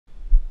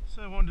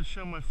So I wanted to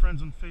show my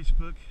friends on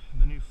Facebook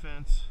the new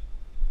fence.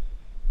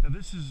 Now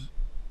this is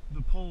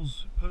the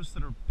posts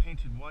that are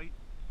painted white.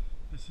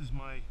 This is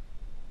my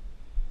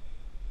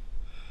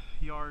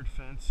yard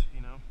fence,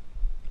 you know.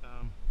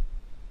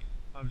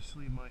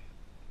 Obviously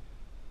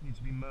needs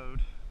to be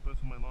mowed, both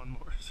of my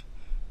lawnmowers.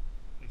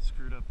 They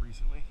screwed up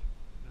recently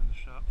in the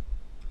shop.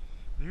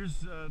 But here's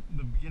the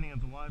beginning of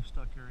the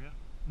livestock area,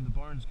 and the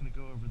barn's going to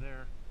go over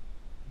there.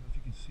 I don't know if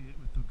you can see it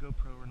with the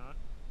GoPro or not.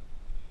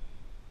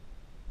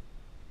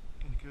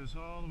 And it goes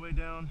all the way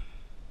down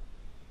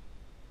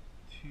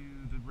to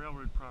the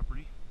railroad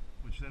property,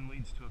 which then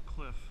leads to a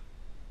cliff.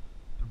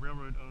 The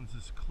railroad owns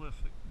this cliff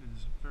that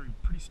is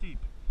pretty steep,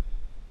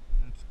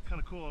 and it's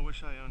kind of cool. I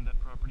wish I owned that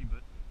property,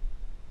 but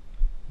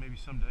maybe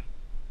someday.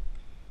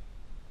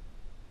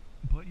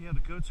 But yeah,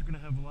 the goats are going to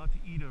have a lot to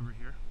eat over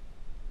here.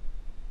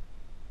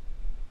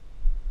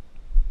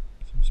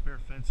 Some spare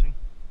fencing.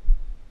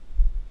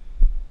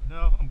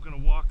 Now I'm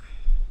going to walk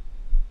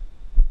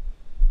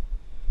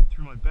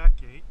through my back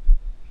gate.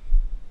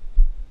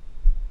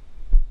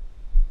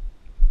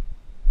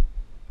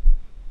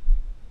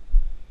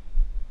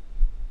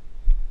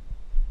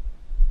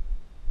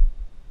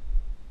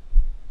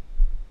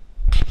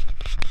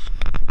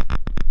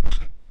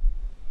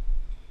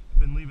 I've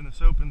been leaving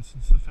this open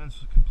since the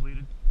fence was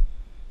completed,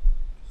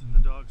 because then the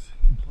dogs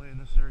can play in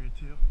this area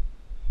too.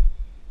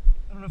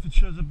 I don't know if it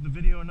shows up in the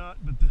video or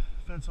not, but the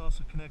fence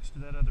also connects to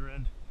that other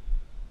end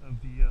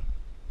of the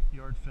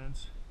yard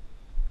fence.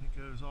 And it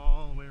goes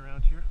all the way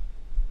around here.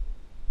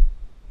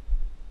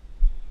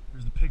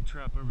 There's the pig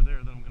trap over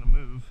there that I'm going to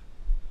move.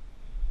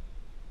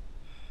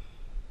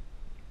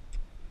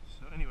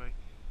 So anyway,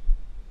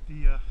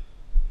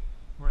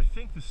 where I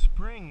think the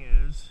spring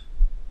is,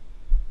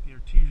 the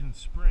artesian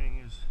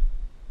spring, is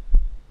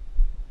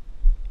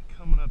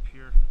coming up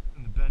here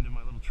in the bend in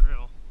my little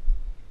trail.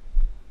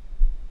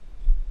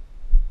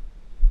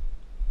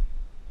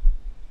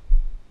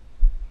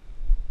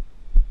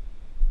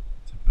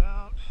 It's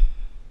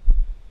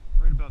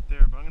right about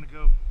there, but I'm going to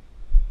go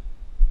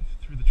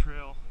through the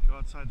trail, go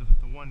outside the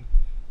one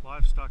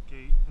livestock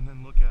gate, and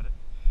then look at it.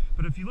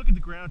 But if you look at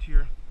the ground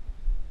here,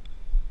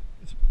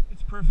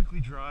 it's perfectly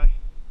dry.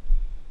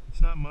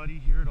 It's not muddy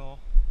here at all.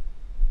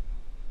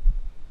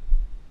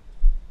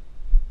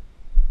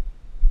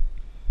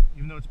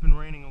 Even though it's been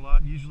raining a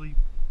lot, usually,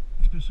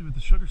 especially with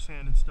the sugar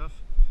sand and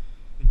stuff,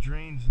 it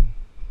drains and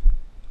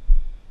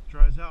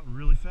dries out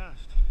really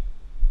fast.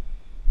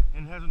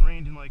 And it hasn't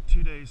rained in like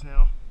 2 days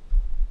now.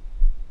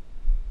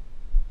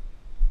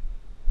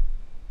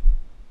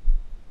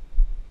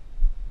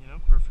 You know,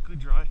 perfectly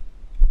dry.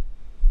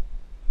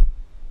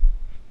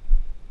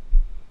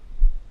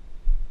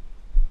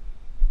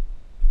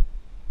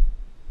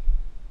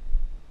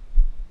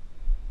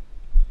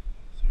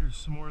 So here's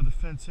some more of the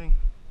fencing.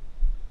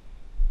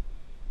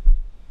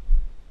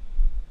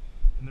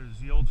 And there's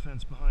the old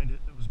fence behind it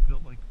that was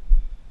built like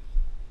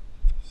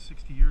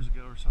 60 years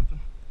ago or something.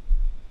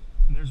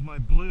 And there's my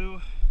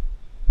blue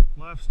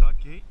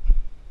livestock gate.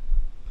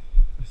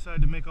 I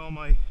decided to make all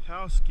my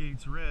house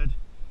gates red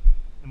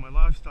and my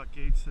livestock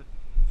gates that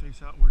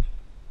face outward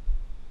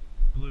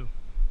blue.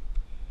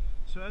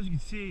 So as you can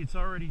see, it's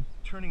already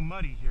turning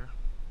muddy here.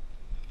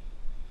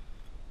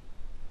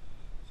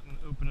 So I'm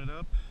going to open it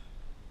up.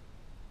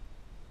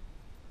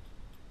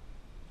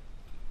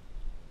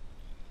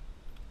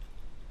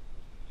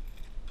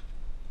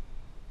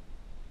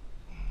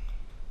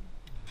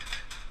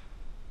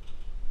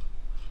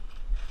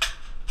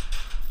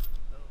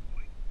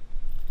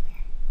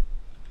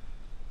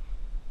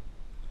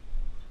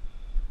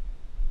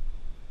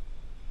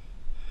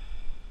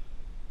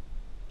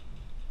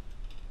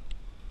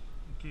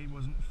 Gate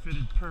wasn't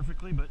fitted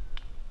perfectly, but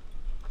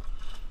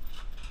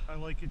I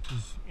like it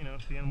because, you know,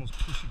 if the animals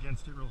push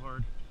against it real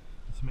hard,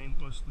 it's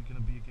mostly going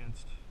to be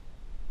against.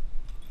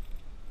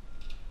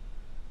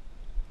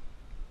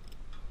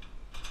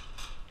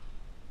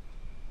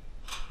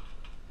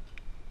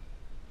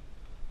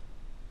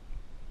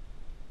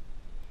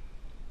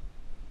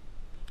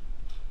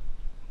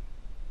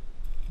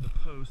 The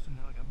post, and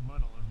now I got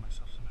mud all over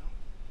myself somehow.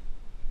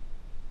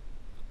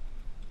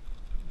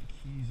 Put my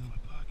keys in my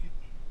pocket.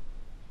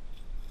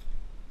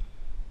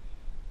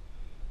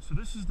 So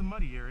this is the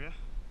muddy area.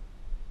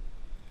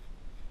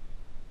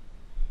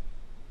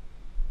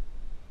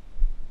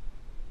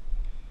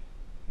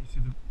 You see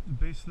the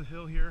base of the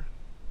hill here,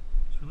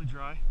 it's really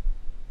dry.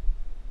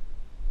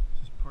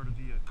 This is part of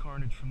the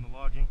carnage from the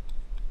logging.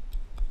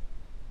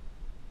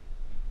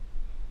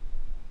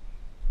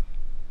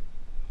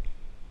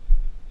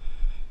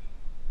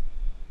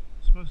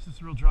 So most of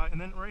it's real dry, and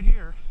then right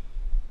here,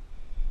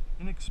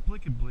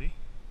 inexplicably,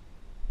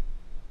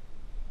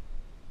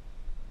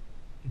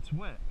 it's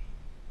wet.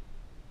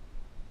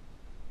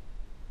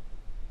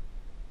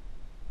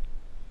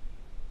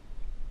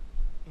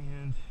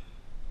 And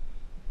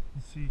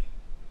let's see if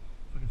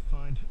I can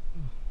find, oh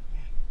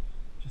man,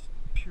 just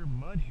pure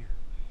mud here.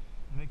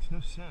 It makes no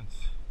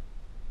sense.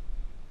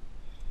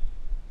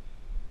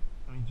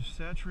 I mean, just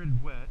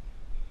saturated wet.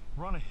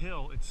 We're on a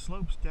hill, it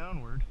slopes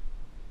downward.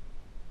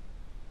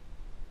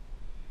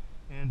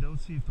 And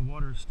let's see if the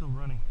water is still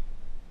running.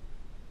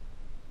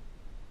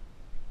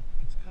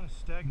 It's kind of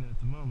stagnant at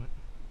the moment.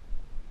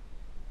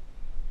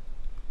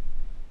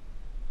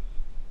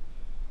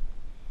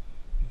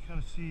 You can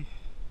kind of see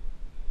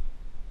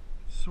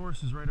the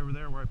source is right over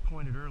there where I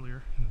pointed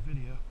earlier in the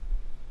video.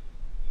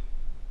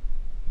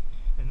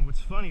 And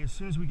what's funny, as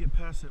soon as we get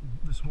past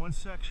this one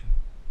section,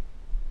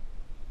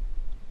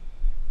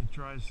 it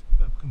dries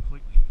up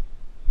completely.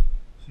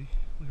 See,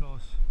 look at all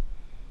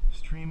this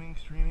streaming.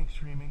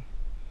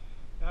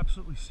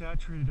 Absolutely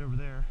saturated over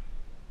there.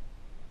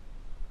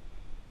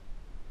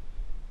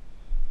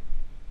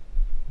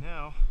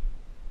 Now,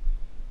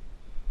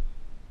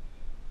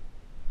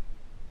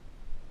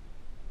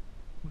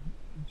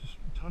 just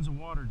tons of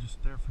water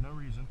just there for no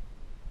reason.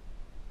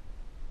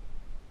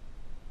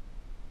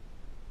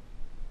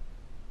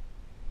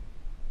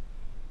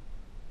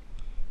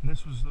 And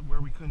this was where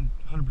we couldn't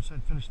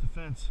 100% finish the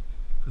fence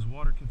because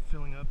water kept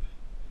filling up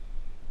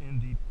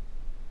in the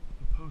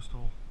post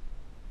hole.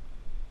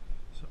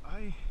 So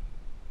I'm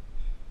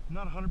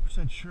not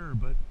 100% sure,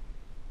 but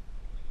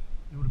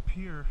it would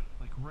appear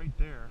like right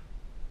there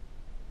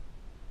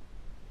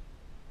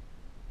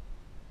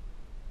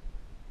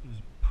is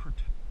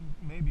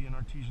maybe an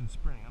artesian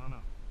spring. I don't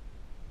know.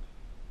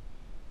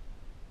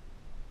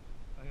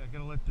 I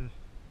gotta let it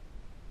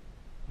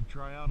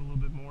dry out a little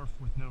bit more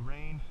with no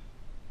rain.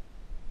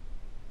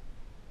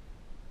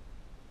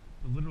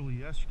 But literally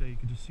yesterday you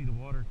could just see the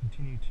water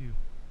continue to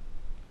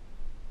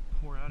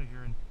pour out of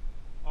here. And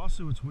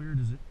also what's weird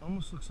is it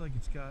almost looks like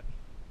it's got,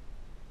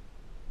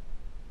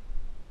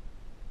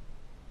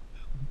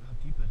 look how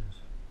deep that is.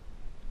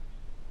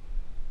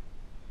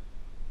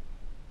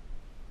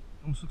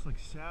 It almost looks like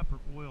sap or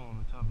oil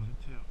on the top of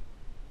it too.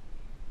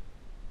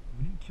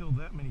 We didn't kill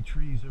that many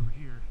trees over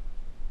here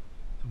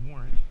to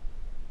warrant.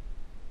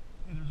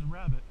 Hey, there's a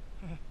rabbit.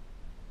 But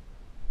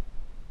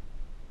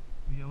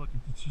yeah, look,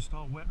 it's just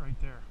all wet right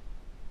there.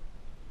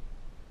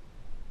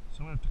 So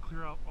I'm going to have to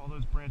clear out all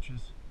those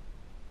branches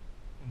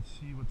and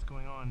see what's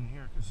going on in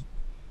here, because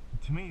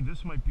to me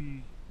this might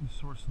be the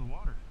source of the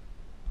water,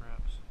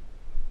 perhaps.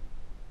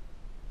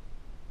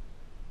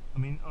 I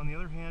mean, on the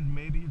other hand,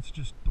 maybe it's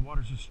just the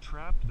water's just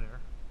trapped there.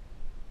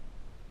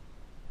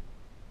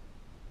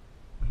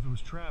 But if it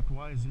was trapped,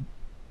 why is it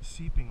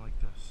seeping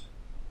like this?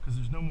 Because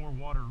there's no more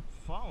water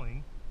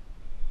falling,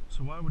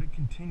 so why would it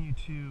continue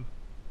to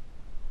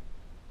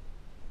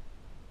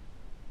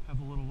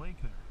have a little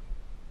lake there?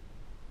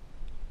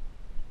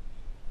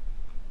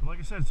 But like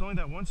I said, it's only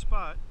that one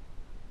spot.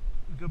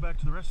 We go back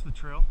to the rest of the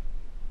trail.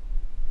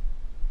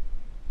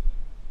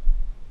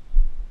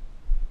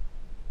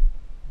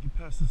 Get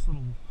past this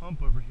little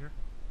hump over here.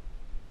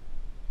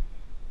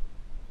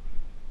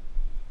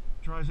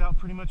 Dries out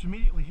pretty much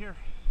immediately here.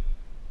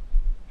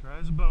 Dry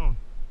as a bone.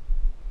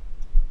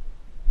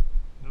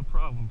 No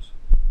problems.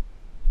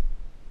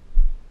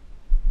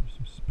 There's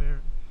some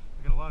spare.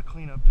 I got a lot of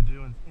cleanup to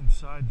do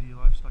inside the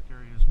livestock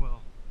area as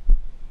well.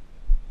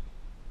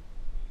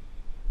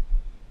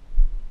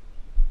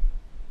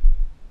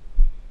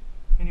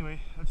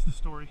 Anyway, that's the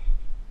story.